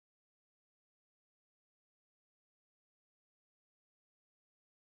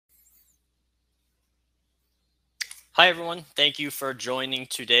Hi, everyone. Thank you for joining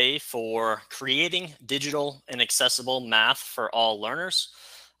today for creating digital and accessible math for all learners.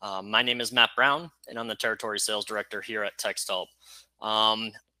 My name is Matt Brown, and I'm the Territory Sales Director here at Texthelp.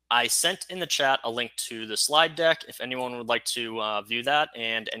 I sent in the chat a link to the slide deck if anyone would like to view that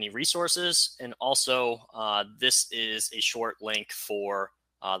and any resources. And also, this is a short link for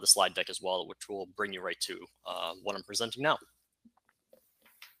the slide deck as well, which will bring you right to what I'm presenting now.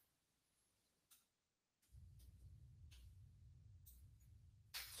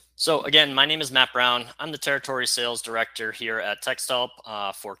 So again, my name is Matt Brown. I'm the Territory Sales Director here at Texthelp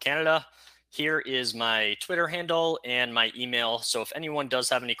for Canada. Here is my Twitter handle and my email. So if anyone does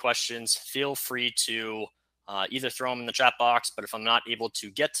have any questions, feel free to either throw them in the chat box, but if I'm not able to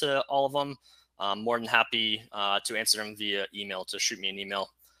get to all of them, I'm more than happy to answer them via email, to shoot me an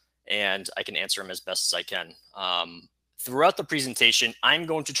email, and I can answer them as best as I can. Throughout the presentation, I'm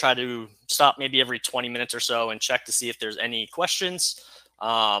going to try to stop maybe every 20 minutes or so and check to see if there's any questions.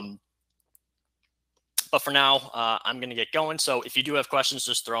 But for now, I'm going to get going. So if you do have questions,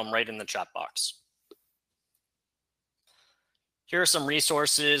 just throw them right in the chat box. Here are some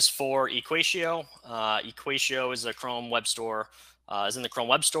resources for EquatIO. EquatIO is a Chrome web store. Is in the Chrome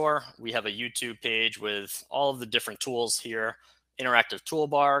web store. We have a YouTube page with all of the different tools here: interactive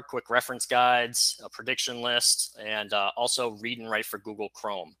toolbar, quick reference guides, a prediction list, and also read and write for Google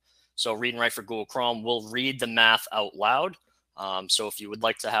Chrome. So read and write for Google Chrome will read the math out loud. So if you would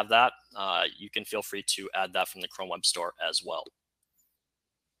like to have that, you can feel free to add that from the Chrome Web Store as well.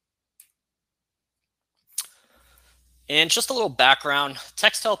 And just a little background,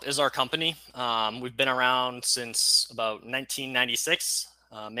 Texthelp is our company. We've been around since about 1996.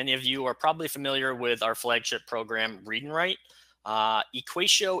 Many of you are probably familiar with our flagship program, Read and Write.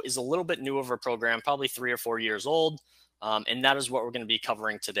 EquatIO is a little bit new of a program, probably 3 or 4 years old, and that is what we're going to be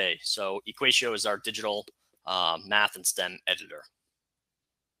covering today. So EquatIO is our digital math and STEM editor.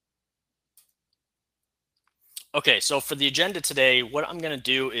 Okay, so for the agenda today, what I'm going to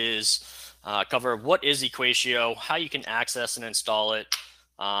do is cover what is EquatIO, how you can access and install it.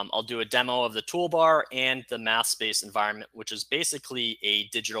 I'll do a demo of the toolbar and the MathSpace environment, which is basically a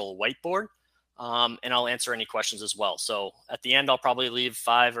digital whiteboard. And I'll answer any questions as well. So at the end, I'll probably leave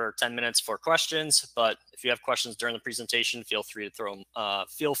 5 or 10 minutes for questions. But if you have questions during the presentation, feel free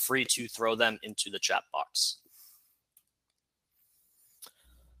to throw them into the chat box.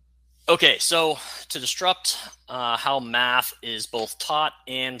 Okay, so to disrupt how math is both taught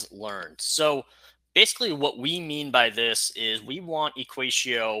and learned. So basically what we mean by this is we want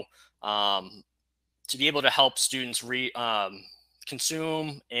EquatIO to be able to help students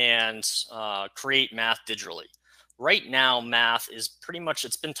consume and create math digitally. Right now, math is pretty much,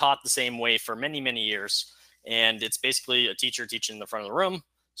 it's been taught the same way for many, many years. And it's basically a teacher teaching in the front of the room.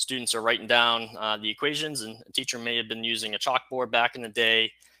 Students are writing down the equations, and a teacher may have been using a chalkboard back in the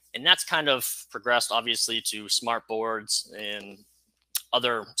day. And that's kind of progressed, obviously, to smart boards and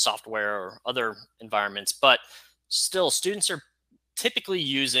other software or other environments. But still, students are typically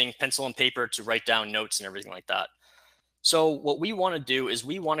using pencil and paper to write down notes and everything like that. So what we want to do is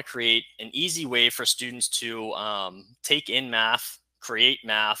we want to create an easy way for students to take in math, create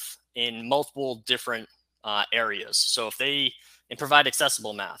math in multiple different areas. So and provide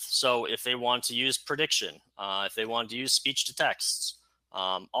accessible math. So if they want to use prediction, if they want to use speech to text,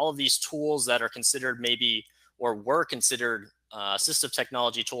 all of these tools that are considered maybe or were considered assistive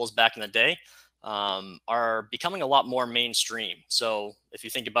technology tools back in the day are becoming a lot more mainstream. So if you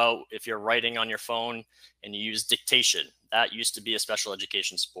think about if you're writing on your phone and you use dictation, that used to be a special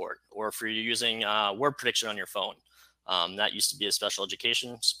education support. Or if you're using word prediction on your phone, that used to be a special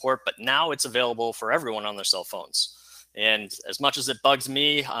education support, but now it's available for everyone on their cell phones. And as much as it bugs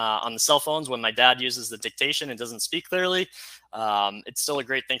me on the cell phones when my dad uses the dictation and doesn't speak clearly, it's still a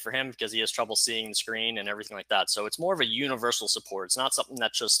great thing for him because he has trouble seeing the screen and everything like that. So it's more of a universal support. It's not something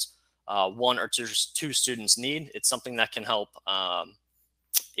that just one or two students need. It's something that can help.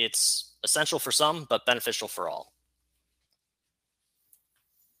 It's essential for some, but beneficial for all.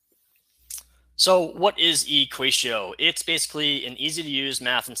 So what is EquatIO? It's basically an easy to use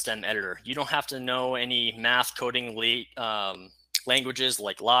math and STEM editor. You don't have to know any math coding languages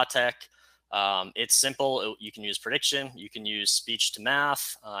like LaTeX. It's simple. You can use prediction. You can use speech to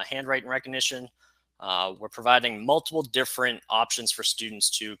math, handwriting recognition. We're providing multiple different options for students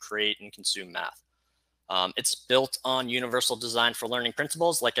to create and consume math. It's built on universal design for learning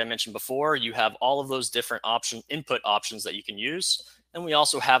principles. Like I mentioned before, you have all of those different input options that you can use. And we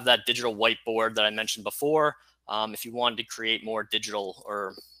also have that digital whiteboard that I mentioned before, if you wanted to create more digital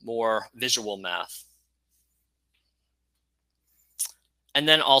or more visual math. And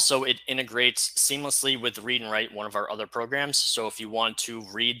then also it integrates seamlessly with Read and Write, one of our other programs. So if you want to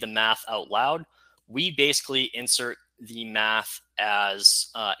read the math out loud, we basically insert the math as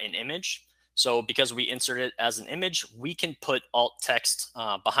an image. So because we insert it as an image, we can put alt text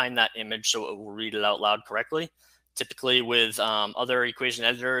behind that image so it will read it out loud correctly. Typically with other equation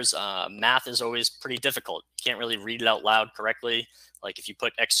editors, math is always pretty difficult. You can't really read it out loud correctly. Like if you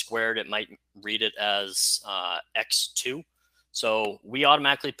put x squared, it might read it as x2. So we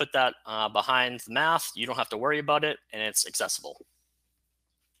automatically put that behind the math. You don't have to worry about it, and it's accessible.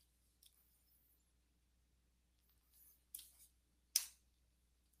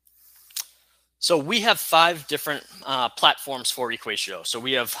 So we have 5 different platforms for EquatIO. So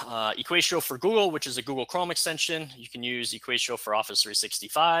we have EquatIO for Google, which is a Google Chrome extension. You can use EquatIO for Office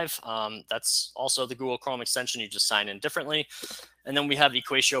 365. That's also the Google Chrome extension. You just sign in differently. And then we have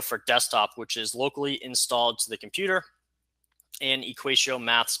EquatIO for desktop, which is locally installed to the computer, and EquatIO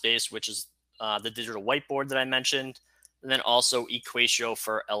MathSpace, which is the digital whiteboard that I mentioned, and then also EquatIO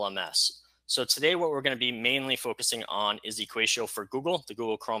for LMS. So today what we're going to be mainly focusing on is EquatIO for Google, the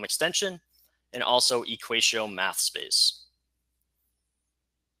Google Chrome extension, and also EquatIO MathSpace.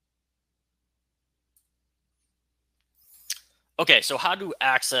 Okay, so how to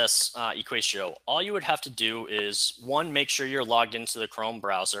access EquatIO? All you would have to do is, one, make sure you're logged into the Chrome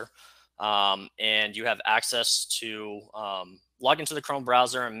browser and you have access to log into the Chrome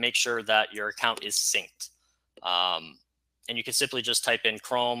browser and make sure that your account is synced. And you can simply just type in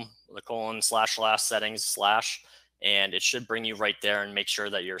Chrome, the : settings / and it should bring you right there and make sure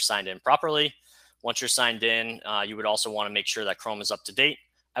that you're signed in properly. Once you're signed in, you would also want to make sure that Chrome is up to date.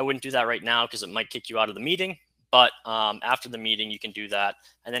 I wouldn't do that right now because it might kick you out of the meeting. But after the meeting, you can do that.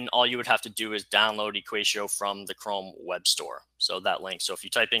 And then all you would have to do is download EquatIO from the Chrome Web Store. So that link. So if you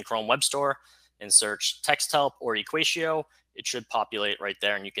type in Chrome Web Store and search Texthelp or EquatIO, it should populate right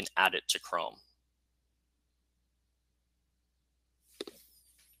there and you can add it to Chrome.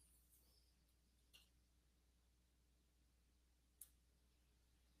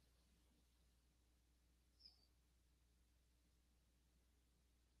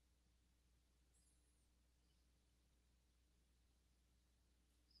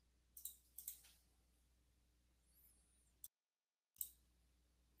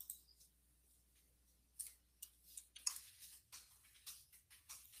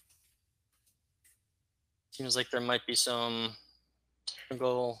 Seems like there might be some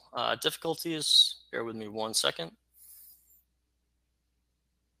technical difficulties. Bear with me 1 second.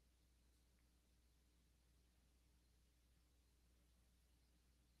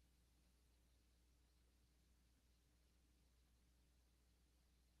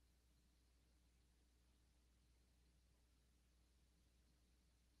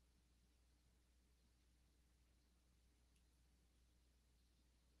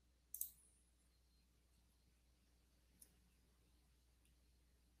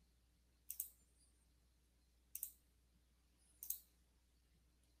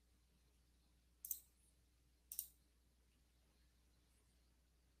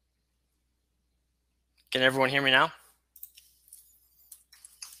 Can everyone hear me now?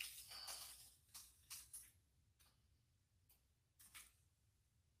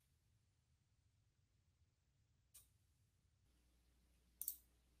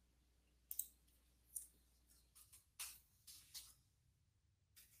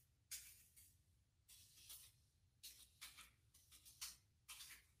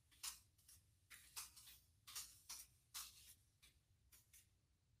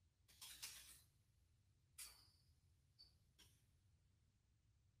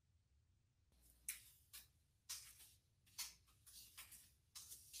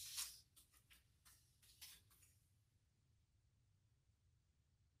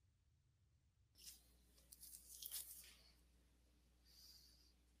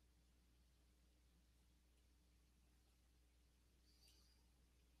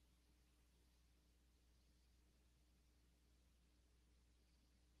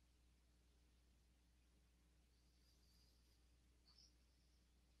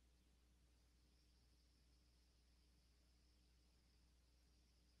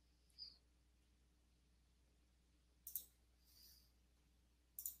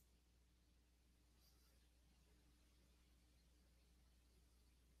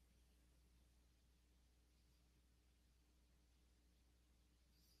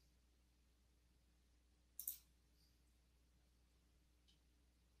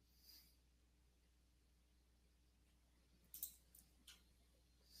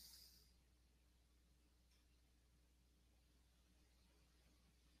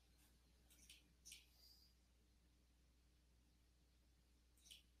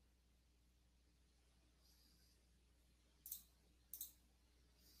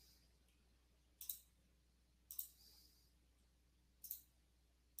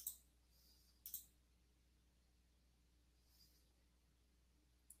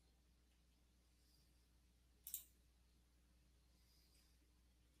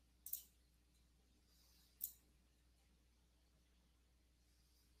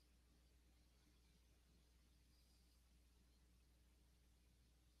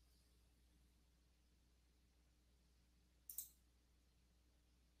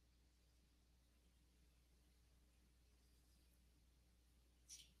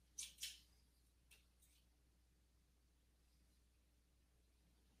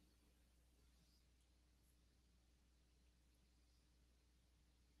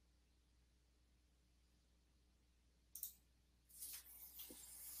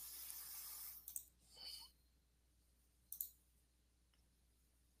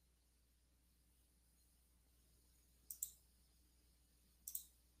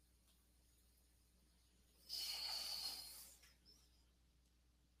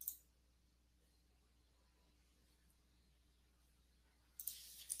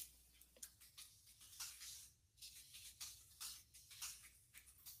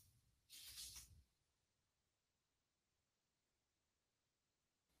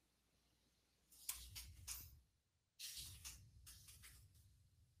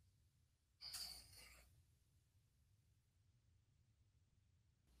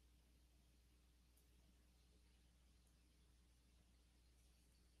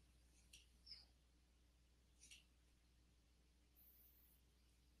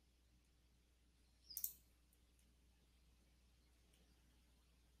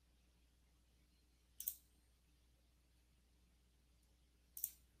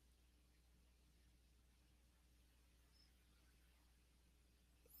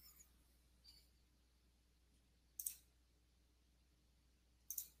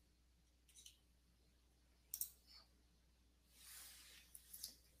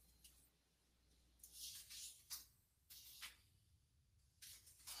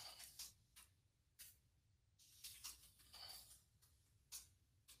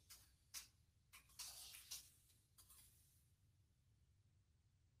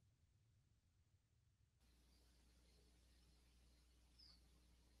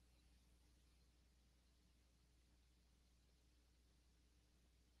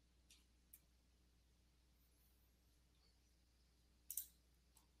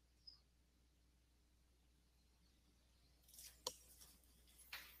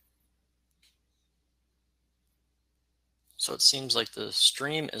 So it seems like the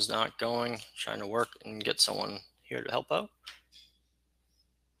stream is not going. Trying to work and get someone here to help out.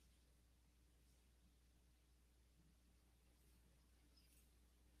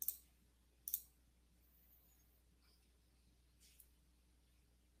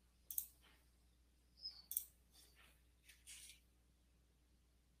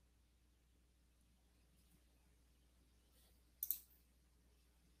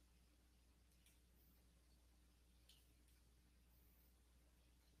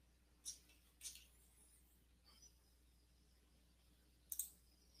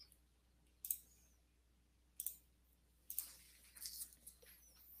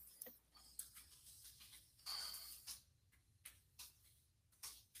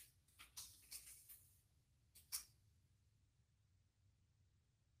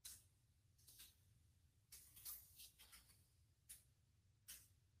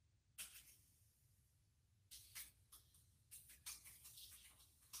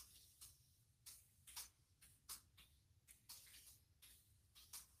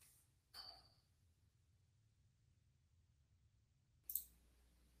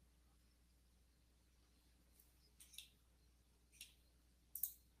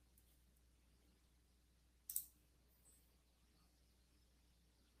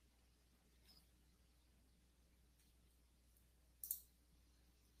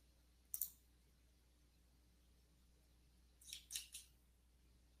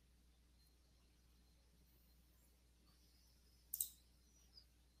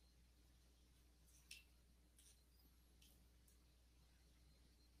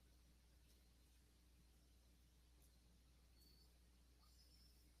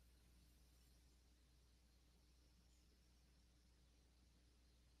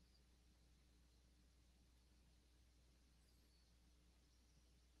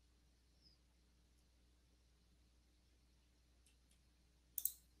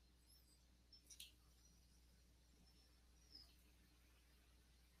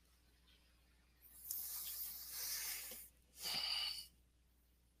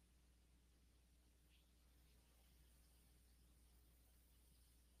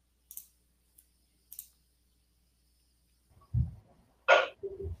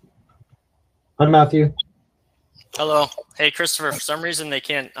 Hi, Matthew. Hello. Hey, Christopher. For some reason, they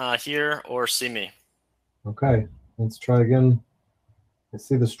can't hear or see me. Okay, let's try again. I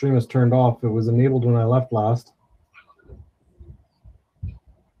see the stream is turned off. It was enabled when I left last.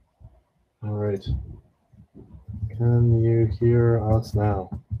 All right. Can you hear us now?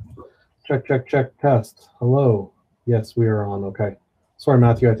 Check, check, check, test. Hello. Yes, we are on. Okay. Sorry,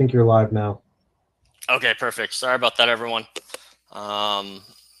 Matthew. I think you're live now. Okay, perfect. Sorry about that, everyone.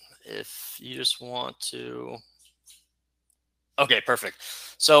 If you just want to... Okay, perfect.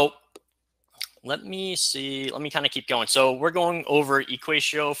 So let me see. Let me kind of keep going. So we're going over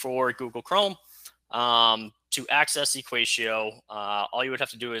EquatIO for Google Chrome. To access EquatIO, all you would have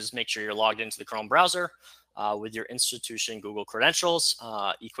to do is make sure you're logged into the Chrome browser with your institution Google credentials.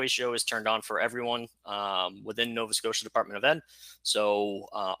 EquatIO is turned on for everyone within Nova Scotia Department of Ed. So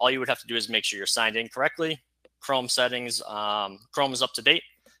all you would have to do is make sure you're signed in correctly. Chrome settings, Chrome is up to date,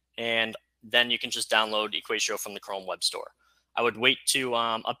 and then you can just download EquatIO from the Chrome Web Store. I would wait to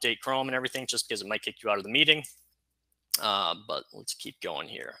update Chrome and everything just because it might kick you out of the meeting. But let's keep going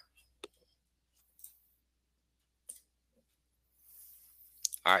here.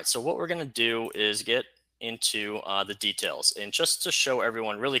 All right, so what we're going to do is get into the details. And just to show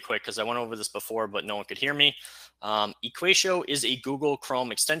everyone really quick, because I went over this before, but no one could hear me, EquatIO is a Google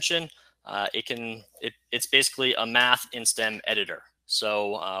Chrome extension. It's basically a math in STEM editor.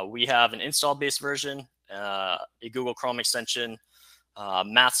 So we have an install-based version, a Google Chrome extension,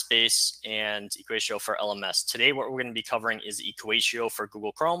 MathSpace, and EquatIO for LMS. Today, what we're going to be covering is EquatIO for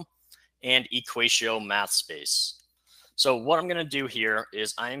Google Chrome and EquatIO MathSpace. So what I'm going to do here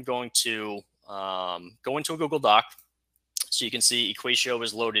is I'm going to go into a Google Doc. So you can see EquatIO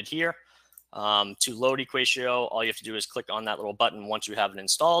is loaded here. To load EquatIO, all you have to do is click on that little button once you have it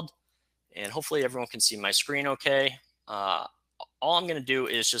installed. And hopefully everyone can see my screen okay. All I'm going to do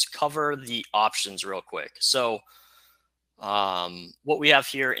is just cover the options real quick. So what we have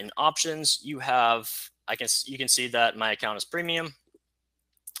here in options, you can see that my account is premium.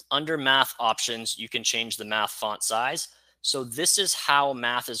 Under math options, you can change the math font size. So this is how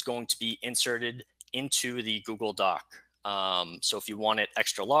math is going to be inserted into the Google Doc. So if you want it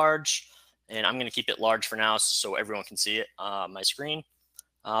extra large, and I'm going to keep it large for now so everyone can see it on my screen.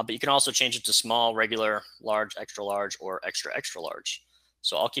 But you can also change it to small, regular, large, extra large, or extra, extra large.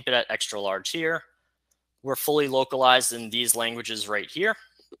 So I'll keep it at extra large here. We're fully localized in these languages right here.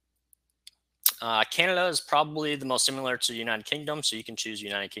 Canada is probably the most similar to United Kingdom, so you can choose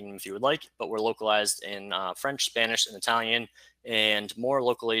United Kingdom if you would like, but we're localized in French, Spanish, and Italian, and more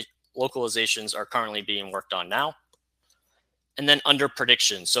localizations are currently being worked on now. And then under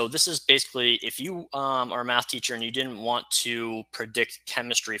prediction. So this is basically if you are a math teacher and you didn't want to predict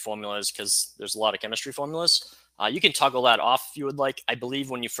chemistry formulas, because there's a lot of chemistry formulas, you can toggle that off if you would like. I believe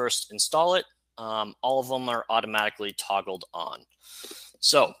when you first install it, all of them are automatically toggled on.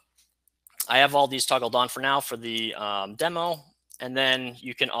 So I have all these toggled on for now for the demo. And then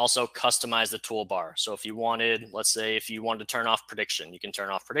you can also customize the toolbar. So if you wanted, let's say if you wanted to turn off prediction, you can turn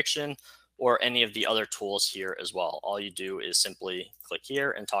off prediction or any of the other tools here as well. All you do is simply click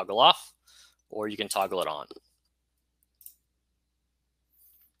here and toggle off, or you can toggle it on.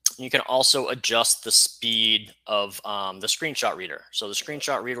 You can also adjust the speed of the screenshot reader. So the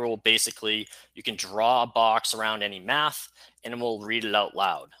screenshot reader will basically, you can draw a box around any math and it will read it out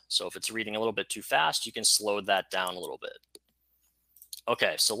loud. So if it's reading a little bit too fast, you can slow that down a little bit.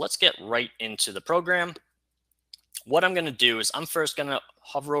 Okay, so let's get right into the program. What I'm going to do is I'm first going to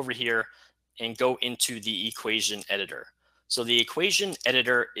hover over here and go into the equation editor. So the equation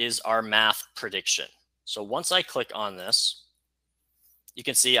editor is our math prediction. So once I click on this, you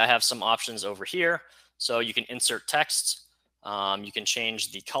can see I have some options over here. So you can insert text. You can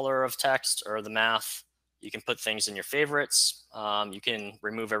change the color of text or the math. You can put things in your favorites. You can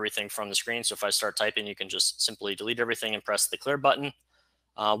remove everything from the screen. So if I start typing, you can just simply delete everything and press the clear button.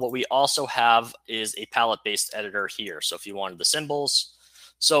 What we also have is a palette-based editor here. So if you wanted the symbols,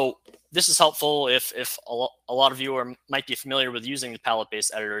 so this is helpful if a lot of you might be familiar with using the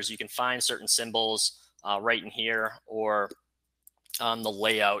palette-based editors. You can find certain symbols right in here, or on the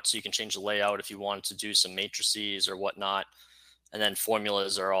layout. So you can change the layout if you wanted to do some matrices or whatnot. And then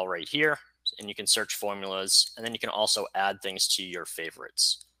formulas are all right here, and you can search formulas, and then you can also add things to your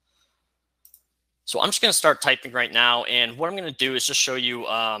favorites. So I'm just going to start typing right now. And what I'm going to do is just show you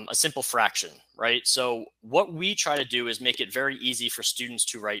a simple fraction, right? So what we try to do is make it very easy for students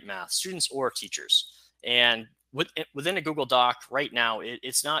to write math, students or teachers. And within a Google Doc right now,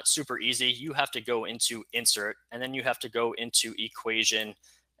 it's not super easy. You have to go into insert, and then you have to go into equation,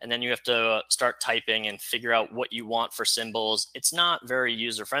 and then you have to start typing and figure out what you want for symbols. It's not very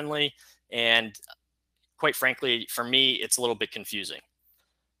user friendly. And quite frankly, for me, it's a little bit confusing.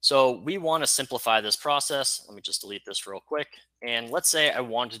 So we want to simplify this process. Let me just delete this real quick. And let's say I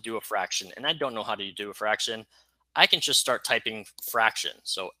want to do a fraction and I don't know how to do a fraction. I can just start typing fraction.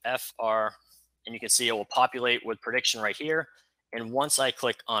 So FR, and you can see it will populate with prediction right here. And once I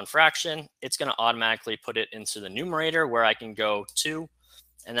click on fraction, it's going to automatically put it into the numerator where I can go 2,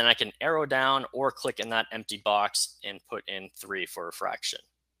 and then I can arrow down or click in that empty box and put in 3 for a fraction.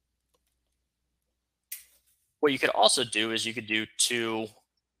 What you could also do is you could do 2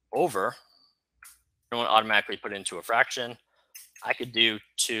 over, I don't automatically put it into a fraction. I could do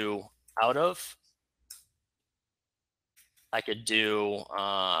 2 out of. I could do,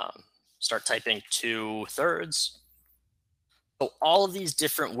 start typing 2/3. So all of these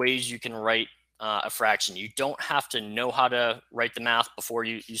different ways you can write a fraction. You don't have to know how to write the math before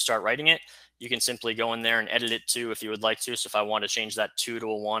you start writing it. You can simply go in there and edit it too if you would like to. So if I want to change that 2 to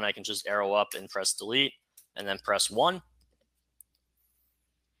a 1, I can just arrow up and press delete and then press 1.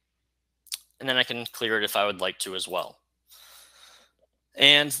 And then I can clear it if I would like to as well.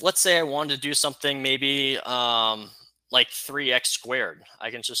 And let's say I wanted to do something maybe like 3x squared.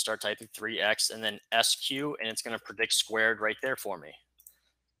 I can just start typing 3x and then SQ, and it's going to predict squared right there for me.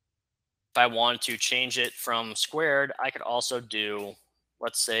 If I wanted to change it from squared, I could also do,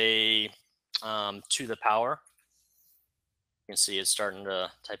 let's say, to the power. You can see it's starting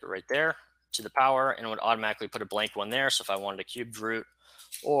to type it right there, to the power, and it would automatically put a blank one there. So if I wanted a cubed root,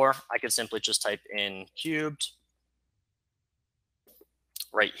 or I could simply just type in cubed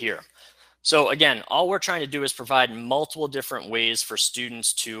right here. So again, all we're trying to do is provide multiple different ways for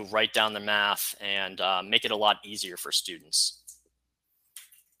students to write down the math and make it a lot easier for students.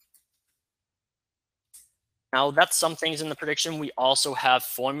 Now that's some things in the prediction. We also have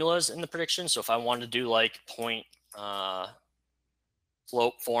formulas in the prediction. So if I wanted to do like point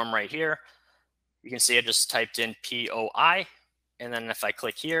slope form right here, you can see I just typed in POI. And then if I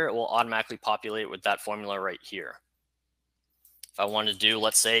click here, it will automatically populate with that formula right here. If I wanted to do,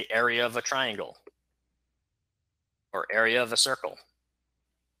 let's say, area of a triangle or area of a circle,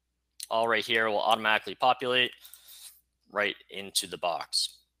 all right here will automatically populate right into the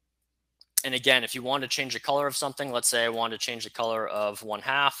box. And again, if you want to change the color of something, let's say I want to change the color of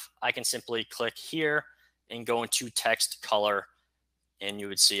 1/2, I can simply click here and go into text color, and you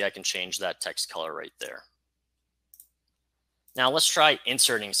would see I can change that text color right there. Now let's try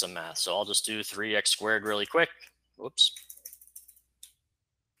inserting some math. So I'll just do 3x squared really quick. Whoops.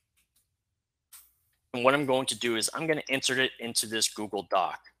 And what I'm going to do is I'm going to insert it into this Google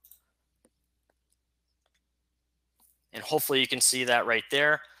Doc. And hopefully you can see that right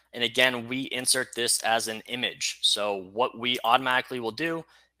there. And again, we insert this as an image. So what we automatically will do,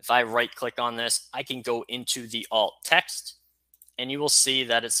 if I right click on this, I can go into the alt text and you will see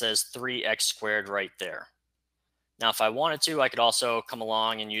that it says 3x squared right there. Now, if I wanted to, I could also come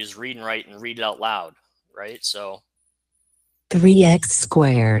along and use read and write and read it out loud, right? So 3x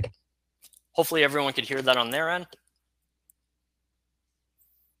squared. Hopefully everyone could hear that on their end.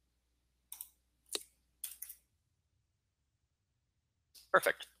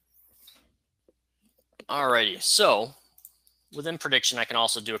 Perfect. Alrighty, so within prediction, I can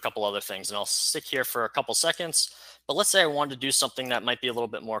also do a couple other things, and I'll stick here for a couple seconds. But let's say I wanted to do something that might be a little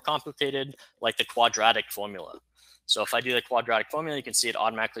bit more complicated, like the quadratic formula. So if I do the quadratic formula, you can see it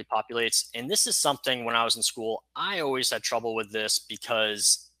automatically populates. And this is something when I was in school, I always had trouble with this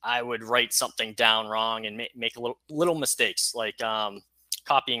because I would write something down wrong and make little mistakes, like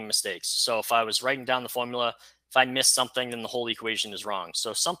copying mistakes. So if I was writing down the formula, if I missed something, then the whole equation is wrong.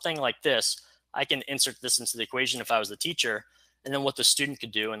 So something like this, I can insert this into the equation if I was the teacher. And then what the student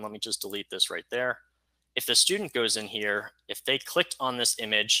could do, and let me just delete this right there. If the student goes in here, if they clicked on this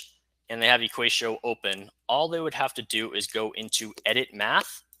image and they have EquatIO open, all they would have to do is go into Edit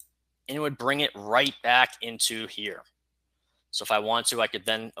Math, and it would bring it right back into here. So if I want to, I could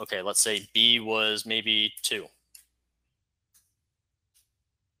then, okay, let's say B was maybe 2.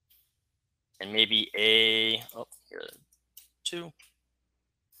 And maybe A, oh, here, 2.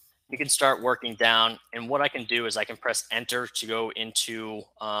 You can start working down. And what I can do is I can press enter to go into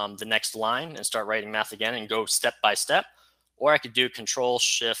the next line and start writing math again and go step by step. Or I could do control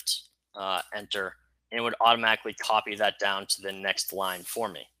shift enter, and it would automatically copy that down to the next line for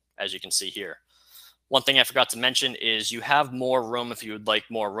me, as you can see here. One thing I forgot to mention is you have more room if you would like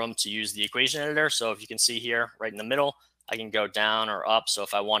more room to use the equation editor. So if you can see here right in the middle, I can go down or up. So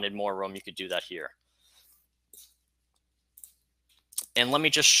if I wanted more room, you could do that here. And let me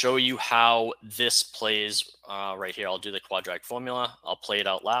just show you how this plays right here. I'll do the quadratic formula. I'll play it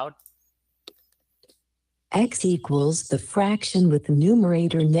out loud. X equals the fraction with the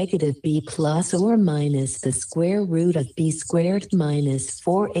numerator negative b plus or minus the square root of b squared minus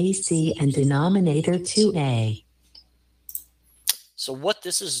 4ac and denominator 2a. So what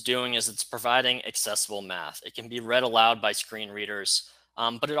this is doing is it's providing accessible math. It can be read aloud by screen readers,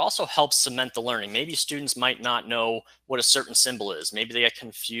 but it also helps cement the learning. Maybe students might not know what a certain symbol is. Maybe they get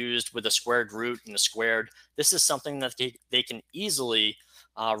confused with a squared root and a squared. This is something that they can easily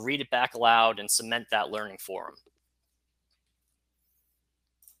read it back aloud and cement that learning for them.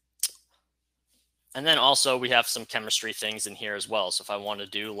 And then also we have some chemistry things in here as well. So if I want to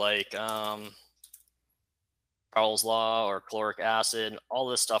do like Charles' law or caloric acid, all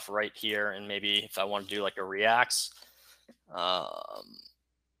this stuff right here. And maybe if I want to do like a reacts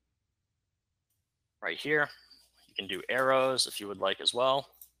right here, you can do arrows if you would like as well.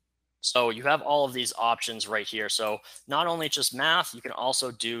 So you have all of these options right here. So not only just math, you can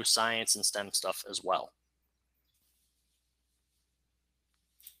also do science and STEM stuff as well.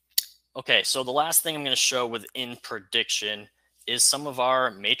 Okay, so the last thing I'm going to show within prediction is some of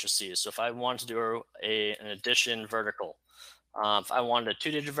our matrices. So if I want to do an addition vertical, if I wanted a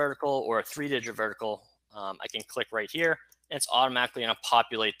 2-digit vertical or a 3-digit vertical, I can click right here. And it's automatically going to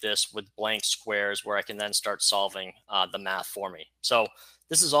populate this with blank squares where I can then start solving the math for me. So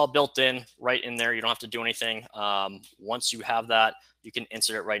this is all built in right in there. You don't have to do anything. Once you have that, you can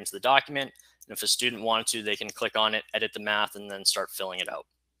insert it right into the document. And if a student wanted to, they can click on it, edit the math, and then start filling it out.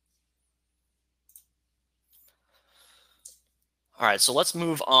 All right, so let's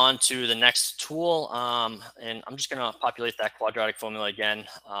move on to the next tool. And I'm just going to populate that quadratic formula again,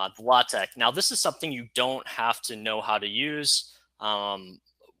 the LaTeX. Now, this is something you don't have to know how to use.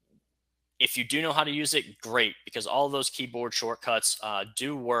 If you do know how to use it, great, because all of those keyboard shortcuts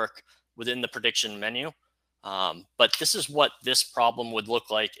do work within the prediction menu. But this is what this problem would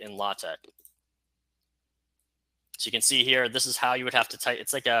look like in LaTeX. So you can see here, this is how you would have to type.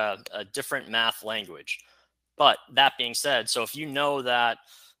 It's like a different math language. But that being said, so if you know that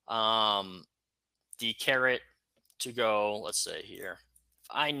the caret to go, let's say here, if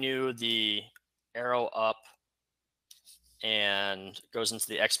I knew the arrow up and goes into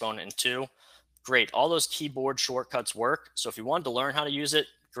the exponent in 2, great. All those keyboard shortcuts work. So if you wanted to learn how to use it,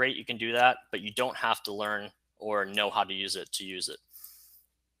 great, you can do that. But you don't have to learn or know how to use it to use it.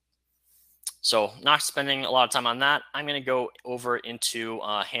 So not spending a lot of time on that, I'm going to go over into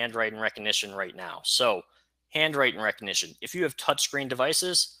handwriting recognition right now. So handwriting recognition. If you have touchscreen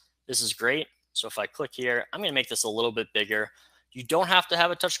devices, this is great. So if I click here, I'm going to make this a little bit bigger. You don't have to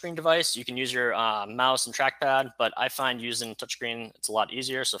have a touchscreen device. You can use your mouse and trackpad, but I find using touchscreen, it's a lot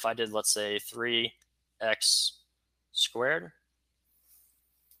easier. So if I did, let's say 3x squared,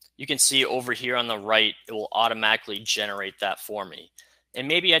 you can see over here on the right, it will automatically generate that for me. And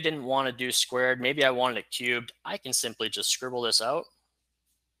maybe I didn't want to do squared. Maybe I wanted it cubed. I can simply just scribble this out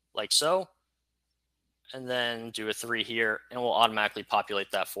like so, and then do a 3 here, and it will automatically populate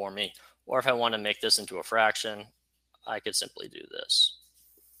that for me. Or if I want to make this into a fraction, I could simply do this.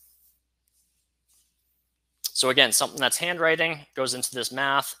 So again, something that's handwriting goes into this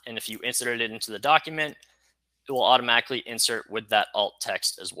math, and if you inserted it into the document, it will automatically insert with that alt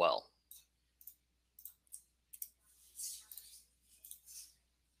text as well.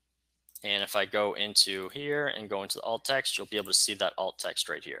 And if I go into here and go into the alt text, you'll be able to see that alt text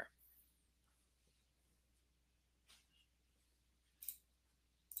right here.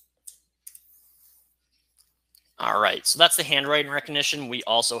 All right, so that's the handwriting recognition. We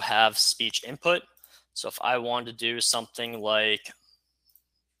also have speech input. So if I wanted to do something like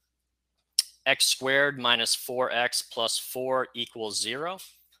x squared minus 4x plus 4 equals 0.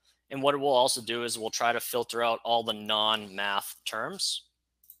 And what it will also do is we'll try to filter out all the non-math terms.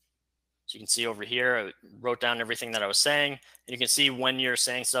 So you can see over here, I wrote down everything that I was saying. And you can see when you're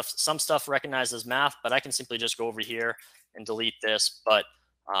saying stuff, some stuff recognizes math, but I can simply just go over here and delete this. But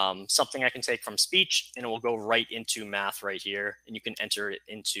something I can take from speech, and it will go right into math right here. And you can enter it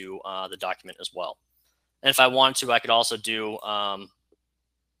into the document as well. And if I want to, I could also do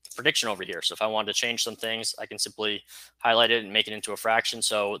prediction over here. So if I wanted to change some things, I can simply highlight it and make it into a fraction.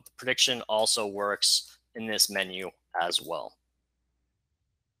 So the prediction also works in this menu as well.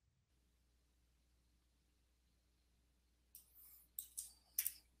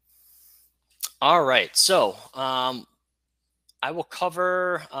 All right, so I will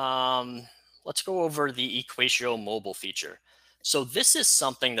cover, let's go over the EquatIO mobile feature. So this is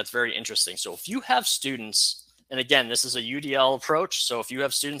something that's very interesting. So if you have students, and again, this is a UDL approach. So if you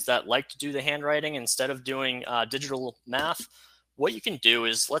have students that like to do the handwriting instead of doing digital math, what you can do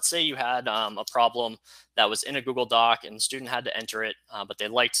is, let's say you had a problem that was in a Google Doc and the student had to enter it, but they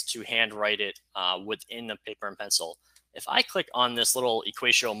liked to handwrite it within a paper and pencil. If I click on this little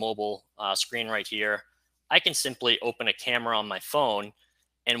EquatIO mobile screen right here, I can simply open a camera on my phone,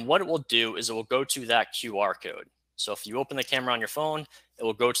 and what it will do is it will go to that QR code. So if you open the camera on your phone, it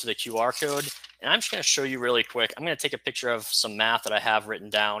will go to the QR code. And I'm just going to show you really quick. I'm going to take a picture of some math that I have written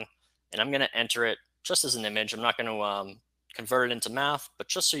down, and I'm going to enter it just as an image. I'm not going to convert it into math, but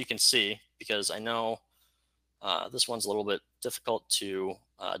just so you can see, because I know this one's a little bit difficult to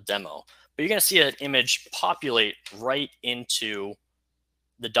demo. But you're going to see an image populate right into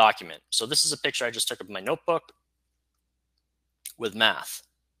the document. So this is a picture I just took of my notebook with math.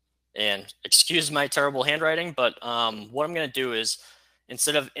 And excuse my terrible handwriting, but what I'm going to do is,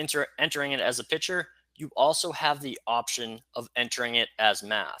 instead of entering it as a picture, you also have the option of entering it as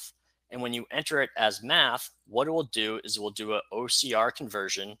math. And when you enter it as math, what it will do is it will do an OCR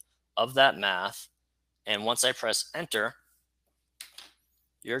conversion of that math. And once I press enter,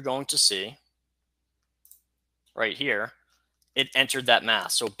 you're going to see right here, it entered that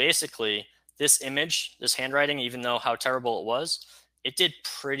math. So basically, this image, this handwriting, even though how terrible it was, it did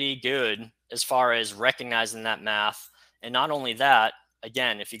pretty good as far as recognizing that math. And not only that,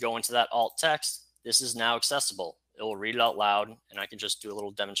 again, if you go into that alt text, this is now accessible. It will read it out loud, and I can just do a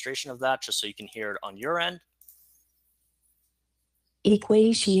little demonstration of that just so you can hear it on your end.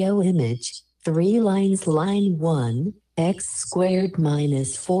 EquatIO image, 3 lines, line 1, x squared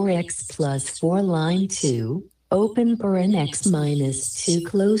minus 4x plus 4, line 2, open paren x minus 2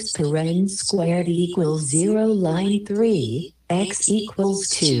 close paren squared equals 0, line 3, x equals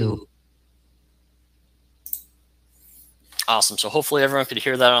 2. Awesome. So hopefully everyone could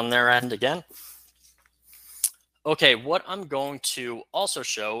hear that on their end again. Okay, what I'm going to also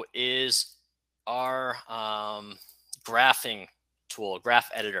show is our graphing tool,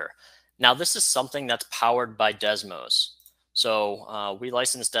 graph editor. Now, this is something that's powered by Desmos. So we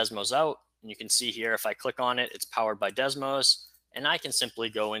license Desmos out, and you can see here, if I click on it, it's powered by Desmos, and I can simply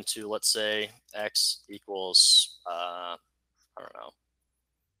go into, let's say, x equals, I don't know.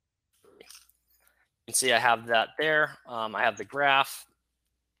 You can see I have that there. I have the graph.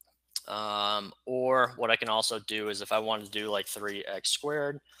 Or what I can also do is, if I wanted to do like 3x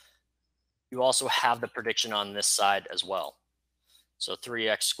squared, you also have the prediction on this side as well. So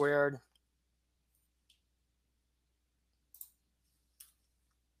 3x squared.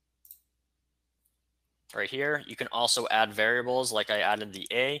 Right here, you can also add variables like I added the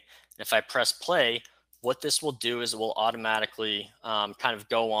A. And if I press play, what this will do is it will automatically kind of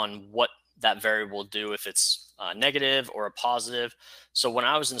go on what that variable will do if it's negative or a positive. So when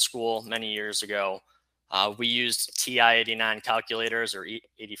I was in school many years ago, we used TI-89 calculators or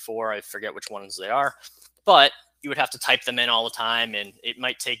 84, I forget which ones they are, but you would have to type them in all the time, and it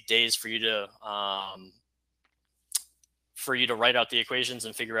might take days for you to write out the equations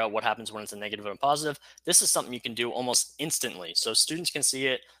and figure out what happens when it's a negative and a positive. This is something you can do almost instantly. So students can see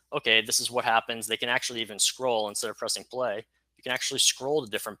it. Okay, this is what happens. They can actually even scroll instead of pressing play. You can actually scroll to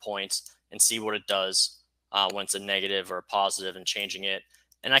different points and see what it does when it's a negative or a positive and changing it.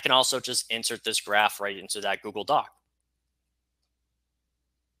 And I can also just insert this graph right into that Google Doc.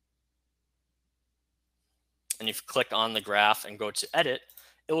 And if you click on the graph and go to edit,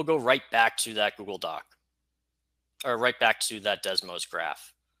 it will go right back to that Google Doc, or right back to that Desmos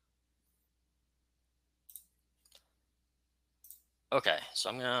graph. Okay,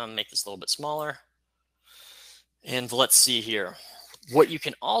 so I'm gonna make this a little bit smaller. And let's see here. What you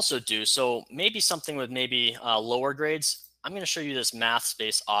can also do, so maybe something with maybe lower grades, I'm gonna show you this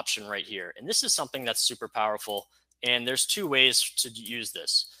MathSpace option right here. And this is something that's super powerful. And there's two ways to use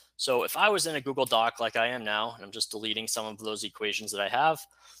this. So if I was in a Google Doc like I am now, and I'm just deleting some of those equations that I have,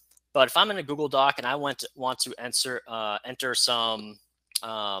 but if I'm in a Google Doc and I want to enter some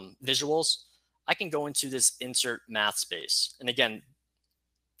visuals, I can go into this insert MathSpace. And again,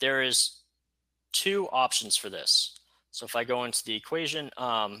 there is two options for this. So if I go into the equation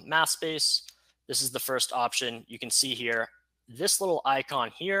MathSpace, this is the first option. You can see here, this little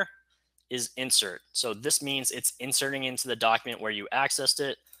icon here is insert. So this means it's inserting into the document where you accessed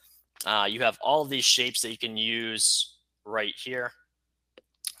it. You have all of these shapes that you can use right here.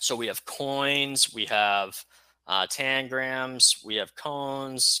 So we have coins, we have tangrams, we have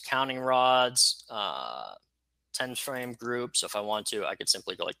cones, counting rods, 10-frame group. So if I want to, I could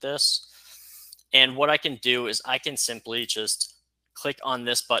simply go like this. And what I can do is I can simply just click on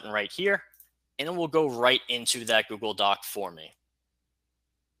this button right here, and it will go right into that Google Doc for me.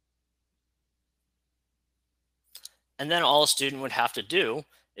 And then all a student would have to do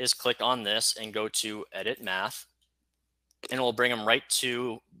is click on this and go to Edit Math, and it will bring them right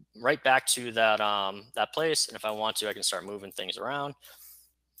back to that that place. And if I want to, I can start moving things around.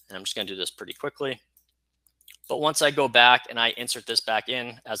 And I'm just going to do this pretty quickly. But once I go back and I insert this back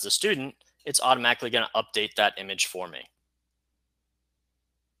in as the student, it's automatically going to update that image for me.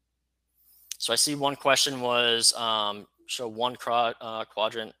 So I see one question was show one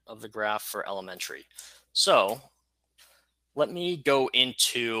quadrant of the graph for elementary. So let me go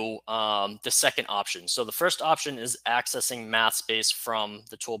into the second option. So the first option is accessing MathSpace from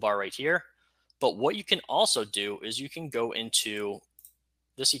the toolbar right here. But what you can also do is you can go into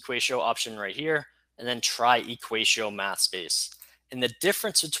this EquatIO option right here and then try EquatIO MathSpace. And the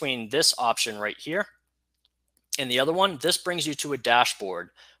difference between this option right here and the other one, this brings you to a dashboard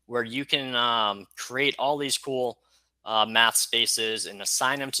where you can create all these cool math spaces and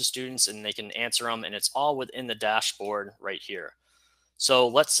assign them to students, and they can answer them, and it's all within the dashboard right here. So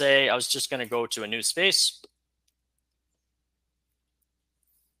let's say I was just going to go to a new space.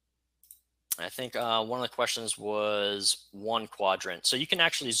 I think one of the questions was one quadrant. So you can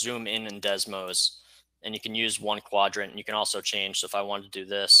actually zoom in Desmos, and you can use one quadrant, and you can also change. So if I wanted to do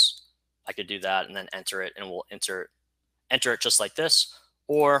this, I could do that and then enter it, and we'll enter it just like this.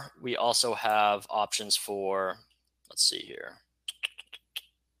 Or we also have options for, let's see here,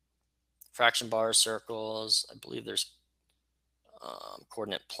 fraction bars, circles. I believe there's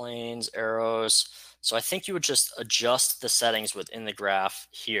coordinate planes, arrows. So I think you would just adjust the settings within the graph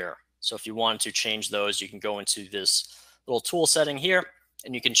here. So if you wanted to change those, you can go into this little tool setting here,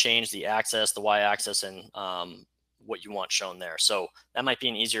 and you can change the axis, the y-axis, and what you want shown there. So that might be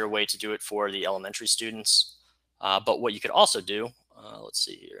an easier way to do it for the elementary students. But what you could also do, let's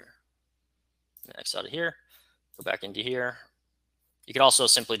see here, X out of here, go back into here. You could also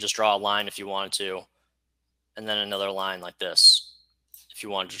simply just draw a line if you wanted to, and then another line like this if you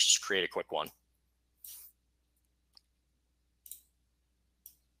wanted to just create a quick one.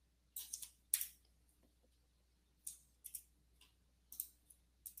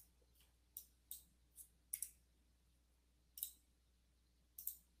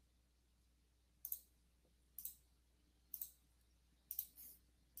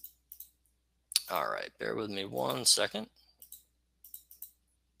 All right, bear with me 1 second.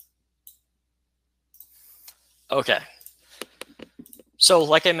 Okay. So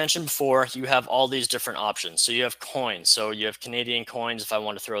like I mentioned before, you have all these different options. So you have coins. So you have Canadian coins if I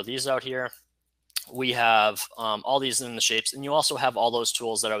want to throw these out here. We have all these in the shapes, and you also have all those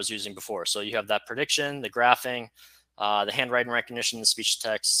tools that I was using before. So you have that prediction, the graphing, the handwriting recognition, the speech to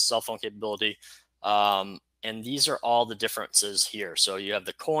text, cell phone capability. And these are all the differences here. So you have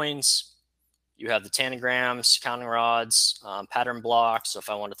the coins, you have the tanagrams, counting rods, pattern blocks. So if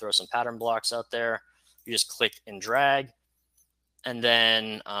I want to throw some pattern blocks out there, you just click and drag. And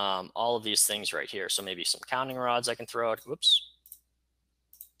then all of these things right here. So maybe some counting rods I can throw out. Whoops.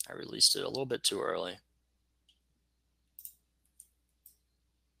 I released it a little bit too early.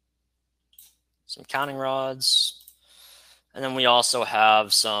 Some counting rods. And then we also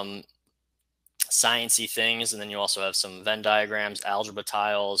have some sciencey things. And then you also have some Venn diagrams, algebra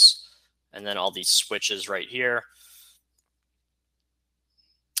tiles, and then all these switches right here.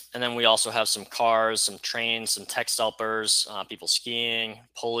 And then we also have some cars, some trains, some Texthelpers, people skiing,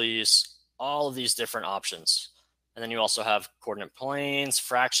 pulleys, all of these different options. And then you also have coordinate planes,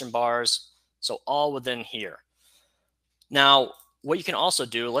 fraction bars, so all within here. Now, what you can also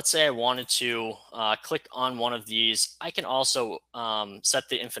do, let's say I wanted to click on one of these. I can also set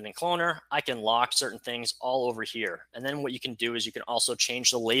the infinite cloner. I can lock certain things all over here. And then what you can do is you can also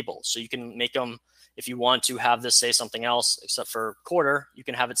change the label. So you can make them, if you want to have this say something else, except for quarter, you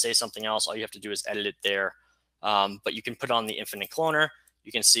can have it say something else. All you have to do is edit it there. But you can put on the infinite cloner.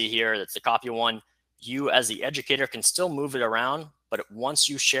 You can see here that's the copy one. You as the educator can still move it around, but once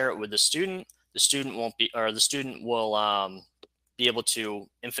you share it with the student won't be, or the student will be able to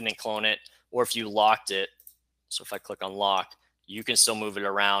infinite clone it, or if you locked it, so if I click on lock, you can still move it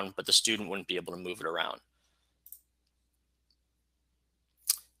around, but the student wouldn't be able to move it around.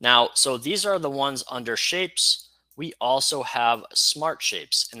 Now, so these are the ones under shapes. We also have smart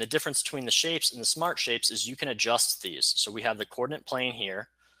shapes, and the difference between the shapes and the smart shapes is you can adjust these. So we have the coordinate plane here.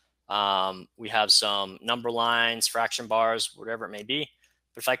 We have some number lines, fraction bars, whatever it may be.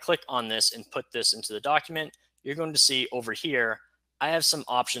 But if I click on this and put this into the document, you're going to see over here, I have some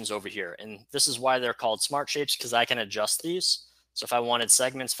options over here. And this is why they're called smart shapes, because I can adjust these. So if I wanted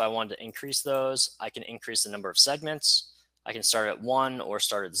segments, if I wanted to increase those, I can increase the number of segments. I can start at 1 or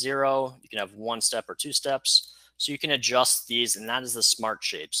start at 0. You can have 1 step or 2 steps. So you can adjust these, and that is the smart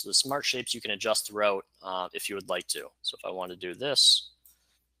shapes. So the smart shapes you can adjust throughout if you would like to. So if I want to do this,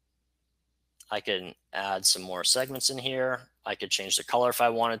 I can add some more segments in here. I could change the color if I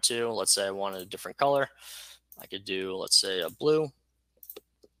wanted to. Let's say I wanted a different color. I could do, let's say, a blue.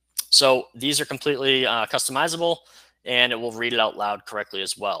 So these are completely customizable, and it will read it out loud correctly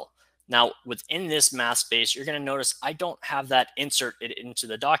as well. Now, within this MathSpace, you're going to notice I don't have that insert it into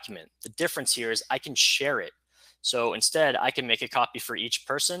the document. The difference here is I can share it. So instead, I can make a copy for each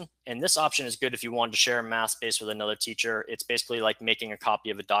person. And this option is good if you wanted to share a MathSpace with another teacher. It's basically like making a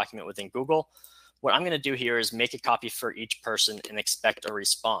copy of a document within Google. What I'm going to do here is make a copy for each person and expect a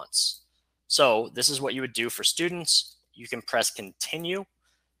response. So this is what you would do for students. You can press continue,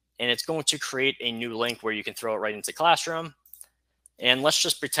 and it's going to create a new link where you can throw it right into Classroom. And let's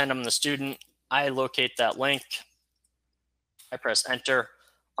just pretend I'm the student. I locate that link. I press enter.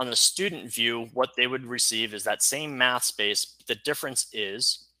 On the student view, what they would receive is that same MathSpace. The difference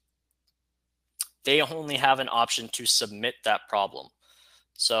is they only have an option to submit that problem.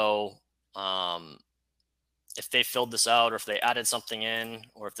 So if they filled this out, or if they added something in,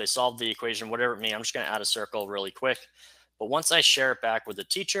 or if they solved the equation, whatever it may, I'm just going to add a circle really quick. But once I share it back with the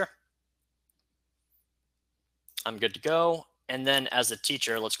teacher, I'm good to go. And then as a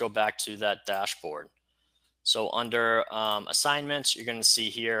teacher, let's go back to that dashboard. So under assignments, you're going to see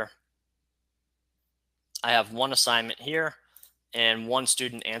here, I have one assignment here, and one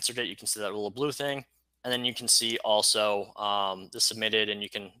student answered it. You can see that little blue thing. And then you can see also the submitted, and you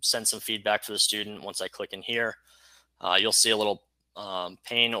can send some feedback for the student. Once I click in here, you'll see a little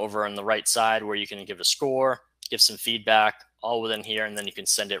pane over on the right side where you can give a score, give some feedback, all within here, and then you can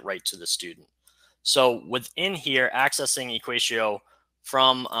send it right to the student. So within here, accessing EquatIO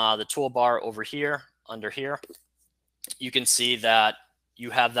from the toolbar over here, under here, you can see that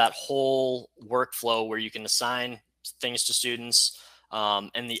you have that whole workflow where you can assign things to students.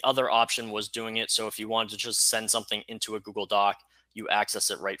 And the other option was doing it. So if you wanted to just send something into a Google Doc, you access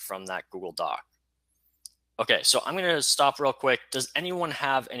it right from that Google Doc. Okay, so I'm going to stop real quick. Does anyone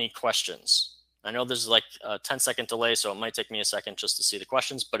have any questions? I know there's like a 10-second delay, so it might take me a second just to see the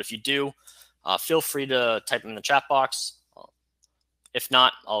questions. But if you do, feel free to type them in the chat box. If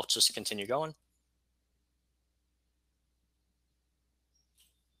not, I'll just continue going.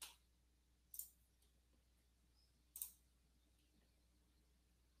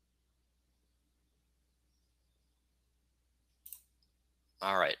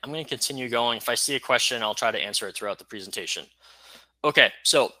 All right, I'm going to continue going. If I see a question, I'll try to answer it throughout the presentation. Okay,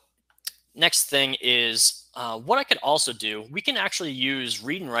 so next thing is what I could also do. We can actually use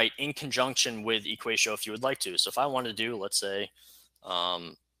read and write in conjunction with EquatIO if you would like to. So if I want to do, let's say,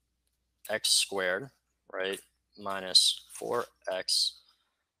 x squared, right, minus 4x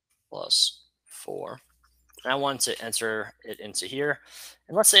plus 4. And I wanted to enter it into here.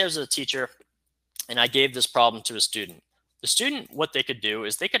 And let's say I was a teacher and I gave this problem to a student. The student, what they could do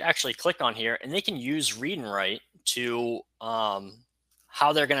is they could actually click on here and they can use read and write to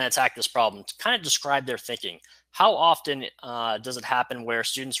how they're going to attack this problem, to kind of describe their thinking. How often does it happen where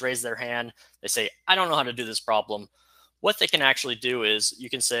students raise their hand, they say, I don't know how to do this problem. What they can actually do is you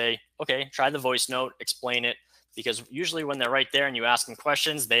can say, okay, try the voice note, explain it, because usually when they're right there and you ask them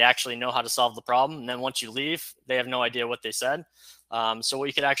questions, they actually know how to solve the problem. And then once you leave, they have no idea what they said. So what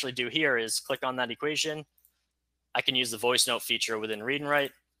you could actually do here is click on that equation. I can use the voice note feature within read and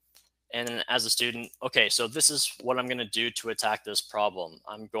write. And then as a student, okay, so this is what I'm going to do to attack this problem.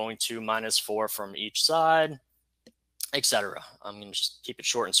 I'm going to minus 4 from each side, etc. I'm going to just keep it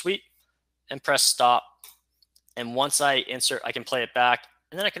short and sweet and press stop. And once I insert, I can play it back,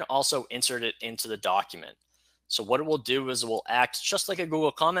 and then I can also insert it into the document. So what it will do is it will act just like a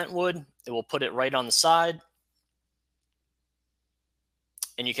Google comment would. It will put it right on the side,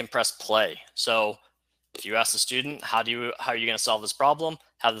 and you can press play. So if you ask the student, how are you going to solve this problem,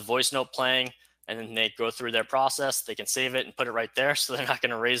 have the voice note playing, and then they go through their process, they can save it and put it right there. So they're not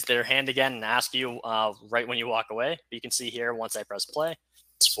going to raise their hand again and ask you right when you walk away. But you can see here, once I press play,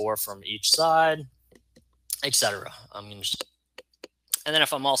 it's 4 from each side, etc. And then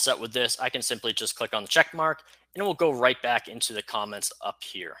if I'm all set with this, I can simply just click on the check mark and it will go right back into the comments up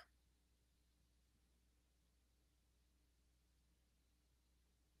here.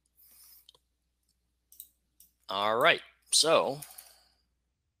 All right, so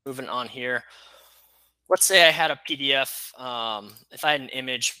moving on here. Let's say I had a PDF. If I had an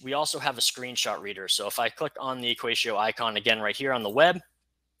image, we also have a screenshot reader. So if I click on the EquatIO icon again right here on the web,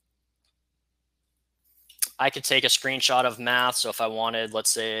 I could take a screenshot of math. So if I wanted, let's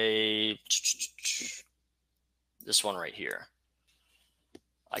say this one right here,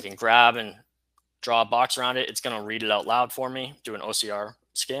 I can grab and draw a box around it. It's going to read it out loud for me, do an OCR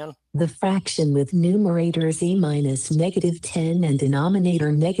scan. The fraction with numerators e minus -10 and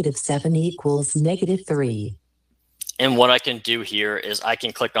denominator -7 equals -3. And what I can do here is I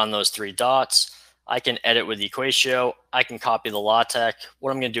can click on those 3 dots. I can edit with EquatIO. I can copy the LaTeX.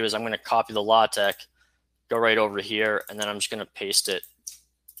 What I'm going to do is I'm going to copy the LaTeX, go right over here, and then I'm just going to paste it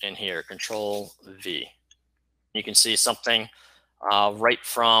in here, Control V. You can see something right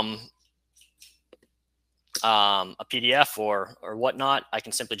from a PDF or whatnot. I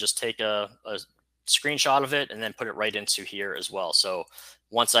can simply just take a screenshot of it and then put it right into here as well. So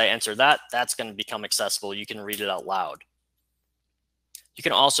once I enter that, that's going to become accessible. You can read it out loud. You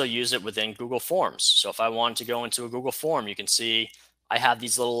can also use it within Google Forms. So if I wanted to go into a Google form, you can see I have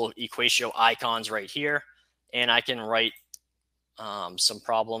these little EquatIO icons right here, and I can write some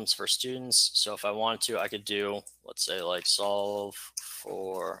problems for students. So if I wanted to, I could do, let's say, like solve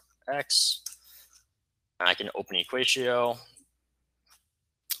for X. I can open EquatIO.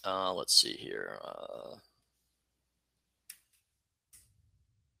 Let's see here.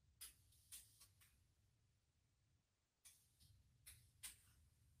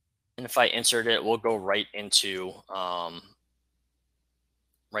 And if I insert it, we'll go right into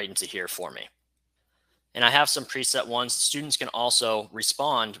here for me. And I have some preset ones. Students can also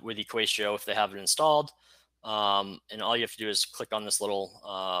respond with EquatIO if they have it installed. And all you have to do is click on this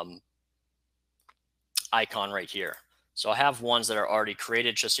little icon right here. So I have ones that are already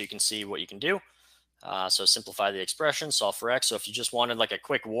created just so you can see what you can do. So simplify the expression, solve for X. So if you just wanted like a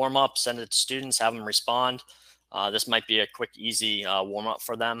quick warm up, send it to students, have them respond. This might be a quick, easy warm up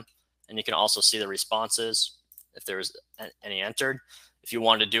for them. And you can also see the responses if there's any entered. If you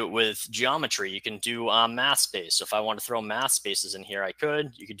wanted to do it with geometry, you can do MathSpace. So if I want to throw MathSpaces in here, I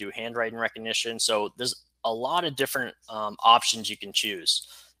could. You could do handwriting recognition. So there's a lot of different options you can choose.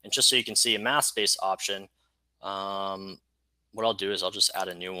 And just so you can see a MathSpace option, what I'll do is I'll just add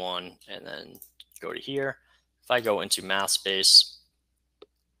a new one and then go to here. If I go into MathSpace,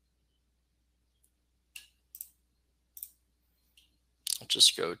 I'll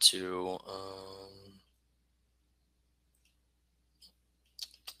just go to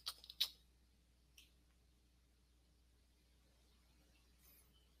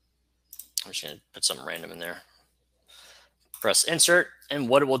I'm just going to put something random in there. Press insert, and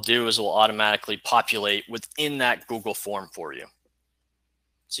what it will do is it will automatically populate within that Google form for you.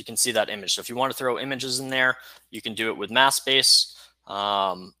 So you can see that image. So if you want to throw images in there, you can do it with MathSpace,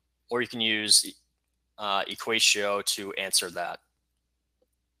 or you can use EquatIO to answer that.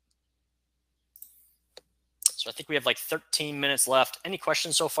 So I think we have like 13 minutes left. Any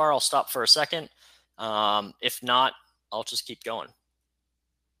questions so far? I'll stop for a second. If not, I'll just keep going.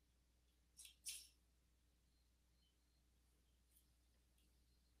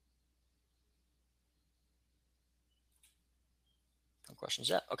 questions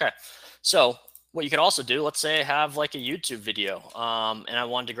yet? Okay. So what you could also do, let's say I have like a YouTube video and I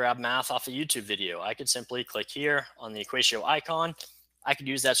wanted to grab math off a YouTube video. I could simply click here on the EquatIO icon. I could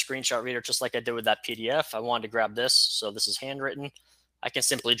use that screenshot reader just like I did with that PDF. I wanted to grab this. So this is handwritten. I can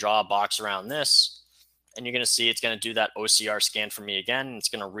simply draw a box around this. And you're going to see it's going to do that OCR scan for me again. And it's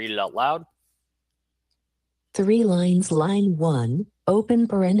going to read it out loud. 3 lines, line 1, open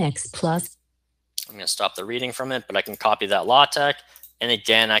paren x plus. I'm going to stop the reading from it, but I can copy that LaTeX. And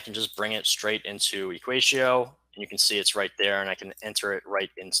again, I can just bring it straight into EquatIO. And you can see it's right there, and I can enter it right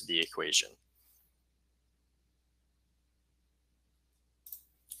into the equation.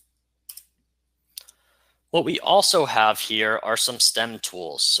 What we also have here are some STEM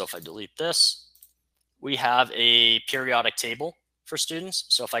tools. So if I delete this, we have a periodic table for students.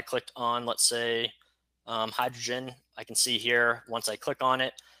 So if I clicked on, let's say, hydrogen, I can see here, once I click on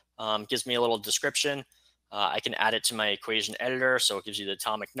it, gives me a little description. I can add it to my equation editor. So it gives you the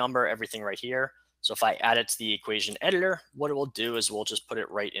atomic number, everything right here. So if I add it to the equation editor, what it will do is we'll just put it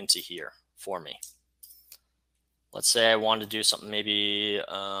right into here for me. Let's say I wanted to do something maybe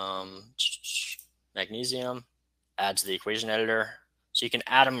magnesium, add to the equation editor. So you can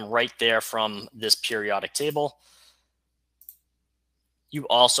add them right there from this periodic table. You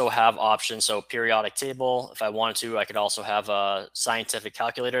also have options. So periodic table, if I wanted to, I could also have a scientific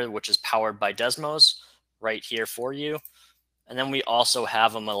calculator, which is powered by Desmos right here for you. And then we also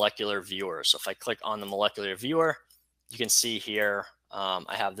have a molecular viewer. So if I click on the molecular viewer, you can see here,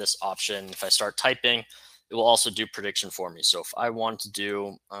 I have this option. If I start typing, it will also do prediction for me. So if I want to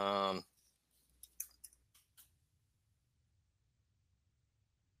do,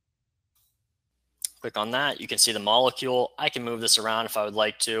 click on that, you can see the molecule. I can move this around if I would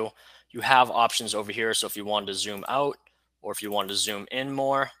like to. You have options over here. So if you wanted to zoom out or if you wanted to zoom in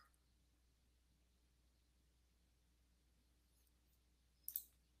more,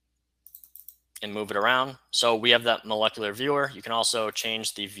 and move it around. So we have that molecular viewer. You can also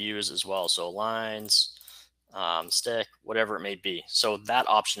change the views as well. So lines, stick, whatever it may be. So that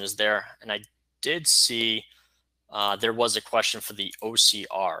option is there. And I did see there was a question for the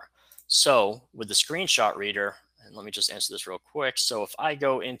OCR. So with the screenshot reader, and let me just answer this real quick. So if I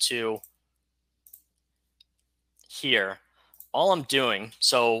go into here, all I'm doing,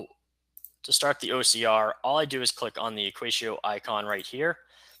 so to start the OCR, all I do is click on the EquatIO icon right here.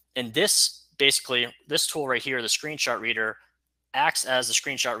 And this basically, this tool right here, the screenshot reader, acts as a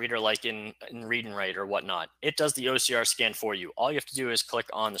screenshot reader like in read and write or whatnot. It does the OCR scan for you. All you have to do is click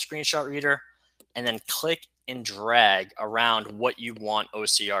on the screenshot reader and then click and drag around what you want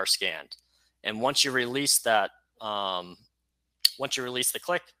OCR scanned. And once you release that, once you release the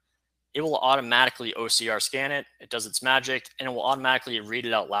click, it will automatically OCR scan it. It does its magic, and it will automatically read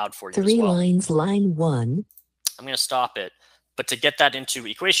it out loud for you 3 as well. lines, line 1. I'm going to stop it. But to get that into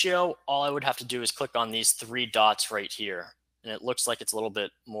EquatIO, all I would have to do is click on these 3 dots right here. And it looks like it's a little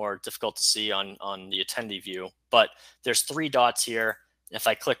bit more difficult to see on the attendee view. But there's 3 dots here. And if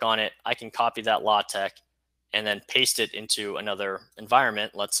I click on it, I can copy that LaTeX and then paste it into another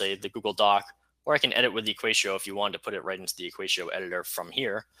environment, let's say the Google Doc, or I can edit with EquatIO if you wanted to put it right into the EquatIO editor from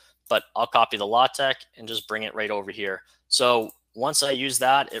here. But I'll copy the LaTeX and just bring it right over here. So once I use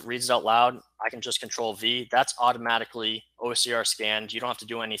that, it reads it out loud. I can just Control V. That's automatically OCR scanned. You don't have to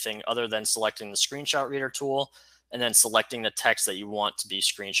do anything other than selecting the screenshot reader tool and then selecting the text that you want to be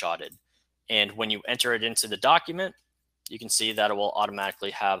screenshotted. And when you enter it into the document, you can see that it will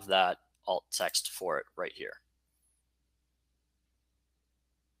automatically have that alt text for it right here.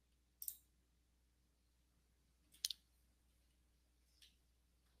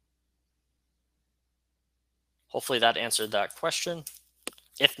 Hopefully that answered that question.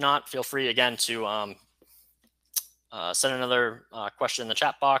 If not, feel free again to send another question in the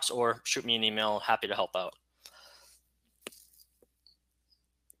chat box or shoot me an email. Happy to help out.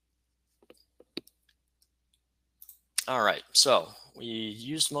 All right, so we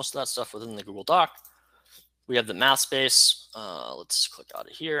used most of that stuff within the Google Doc. We have the MathSpace. Let's click out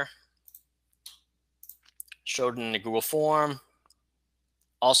of here. Showed in the Google form.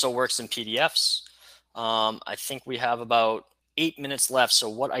 Also works in PDFs. I think we have about 8 minutes left. So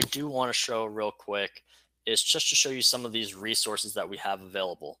what I do want to show real quick is just to show you some of these resources that we have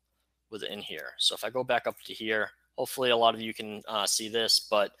available within here. So if I go back up to here, hopefully a lot of you can see this,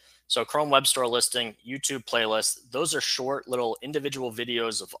 but so Chrome Web Store listing, YouTube playlist, those are short little individual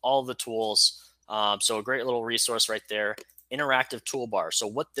videos of all the tools. So a great little resource right there. Interactive toolbar. So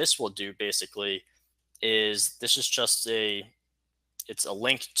what this will do basically is this is just it's a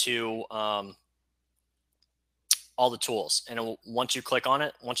link to all the tools. And once you click on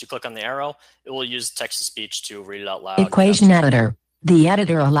it, once you click on the arrow, it will use text to speech to read it out loud. Equation editor. The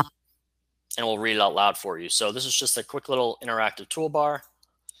editor allows. And we'll read it out loud for you. So this is just a quick little interactive toolbar.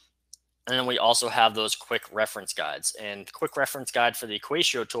 And then we also have those quick reference guides. And quick reference guide for the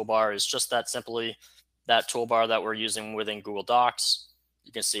EquatIO toolbar is just that simply that toolbar that we're using within Google Docs.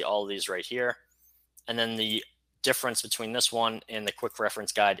 You can see all of these right here. And then the difference between this one and the quick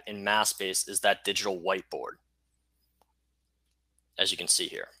reference guide in MathSpace is that digital whiteboard, as you can see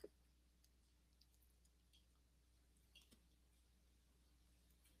here.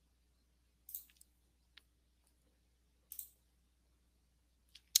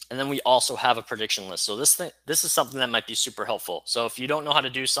 And then we also have a prediction list. So this is something that might be super helpful. So if you don't know how to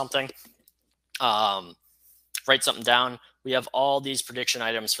do something, write something down. We have all these prediction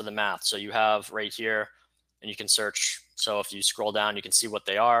items for the math. So you have right here, and you can search. So if you scroll down, you can see what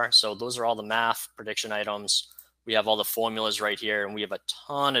they are. So those are all the math prediction items. We have all the formulas right here, and we have a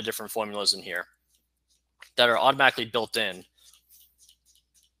ton of different formulas in here that are automatically built in.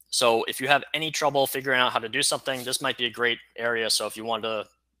 So if you have any trouble figuring out how to do something, this might be a great area. So if you want to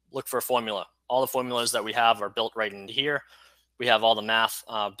look for a formula, all the formulas that we have are built right into here. We have all the math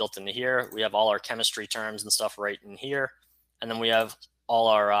built into here. We have all our chemistry terms and stuff right in here. And then we have all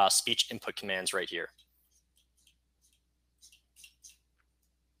our speech input commands right here.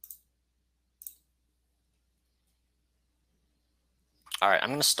 All right, I'm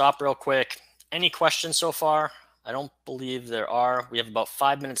going to stop real quick. Any questions so far? I don't believe there are. We have about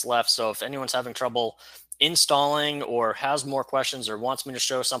 5 minutes left. So if anyone's having trouble installing or has more questions or wants me to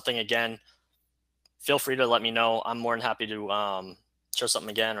show something again, feel free to let me know. I'm more than happy to show something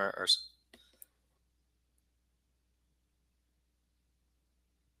again or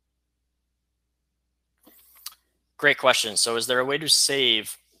Great question. So is there a way to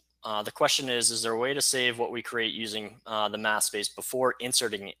save? The question is there a way to save what we create using the MathSpace before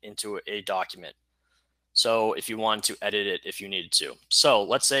inserting it into a document? So if you want to edit it, if you needed to. So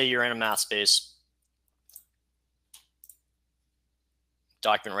let's say you're in a MathSpace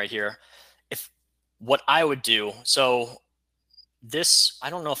document right here. What I would do, so this,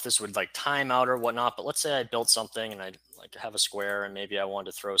 I don't know if this would like time out or whatnot, but let's say I built something and I like have a square and maybe I wanted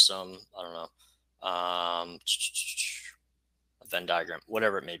to throw some, I don't know, a Venn diagram,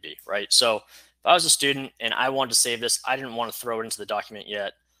 whatever it may be, right? So if I was a student and I wanted to save this, I didn't want to throw it into the document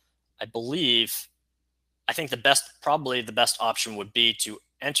yet. I think probably the best option would be to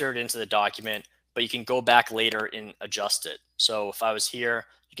enter it into the document, but you can go back later and adjust it. So if I was here,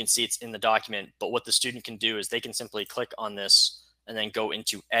 you can see it's in the document, but what the student can do is they can simply click on this and then go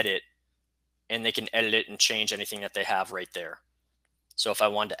into edit, and they can edit it and change anything that they have right there. So if I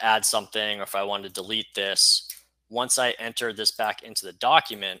wanted to add something or if I wanted to delete this, once I enter this back into the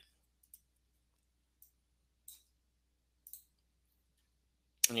document,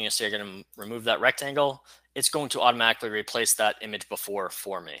 and you can see I'm going to remove that rectangle, it's going to automatically replace that image before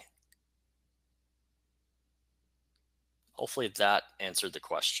for me. Hopefully that answered the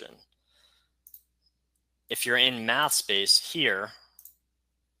question. If you're in MathSpace here,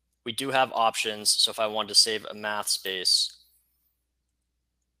 we do have options. So if I wanted to save a MathSpace,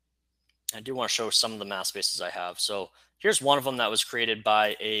 I do want to show some of the MathSpaces I have. So here's one of them that was created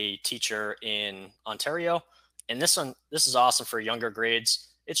by a teacher in Ontario. And this is awesome for younger grades.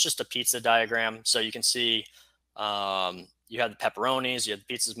 It's just a pizza diagram. So you can see you have the pepperonis, you have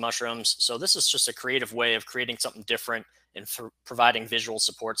the pizzas, mushrooms. So this is just a creative way of creating something different and providing visual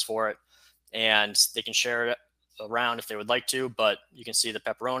supports for it. And they can share it around if they would like to, but you can see the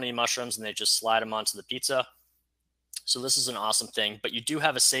pepperoni, mushrooms, and they just slide them onto the pizza. So this is an awesome thing, but you do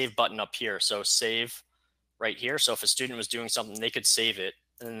have a save button up here. So save right here. So if a student was doing something, they could save it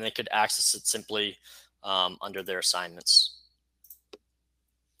and then they could access it simply under their assignments.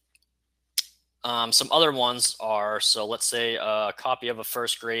 Some other ones are, so let's say a copy of a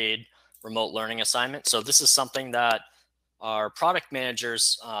first grade remote learning assignment. So this is something that our product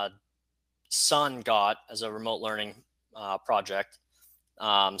manager's son got as a remote learning project.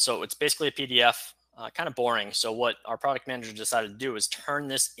 So it's basically a PDF, kind of boring. So what our product manager decided to do is turn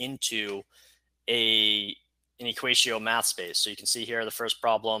this into an EquatIO MathSpace. So you can see here the first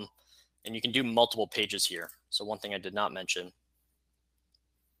problem, and you can do multiple pages here. So one thing I did not mention.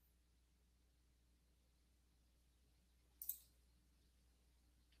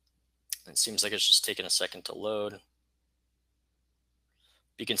 It seems like it's just taking a second to load.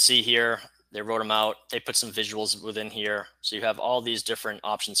 You can see here, they wrote them out. They put some visuals within here. So you have all these different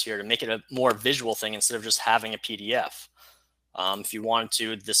options here to make it a more visual thing instead of just having a PDF. If you wanted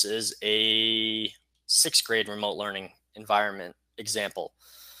to, this is a 6th grade remote learning environment example.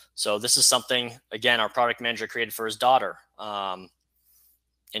 So this is something, again, our product manager created for his daughter. And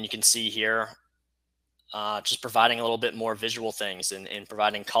you can see here, just providing a little bit more visual things and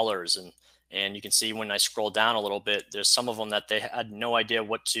providing colors. And you can see when I scroll down a little bit, there's some of them that they had no idea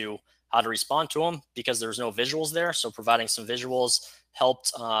how to respond to them because there's no visuals there. So providing some visuals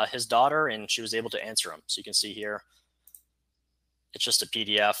helped his daughter, and she was able to answer them. So you can see here, it's just a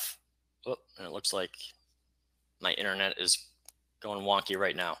PDF. Oh, and it looks like my internet is going wonky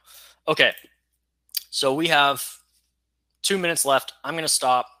right now. Okay, so we have 2 minutes left. I'm going to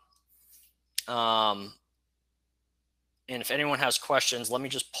stop. And if anyone has questions, let me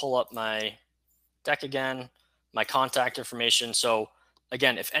just pull up my deck again, my contact information. So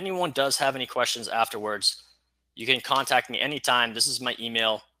again, if anyone does have any questions afterwards, you can contact me anytime. This is my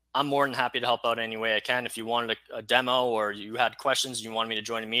email. I'm more than happy to help out any way I can. If you wanted a demo or you had questions, you wanted me to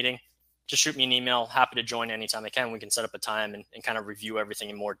join a meeting, just shoot me an email. Happy to join anytime I can. We can set up a time and kind of review everything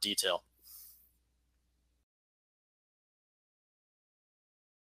in more detail.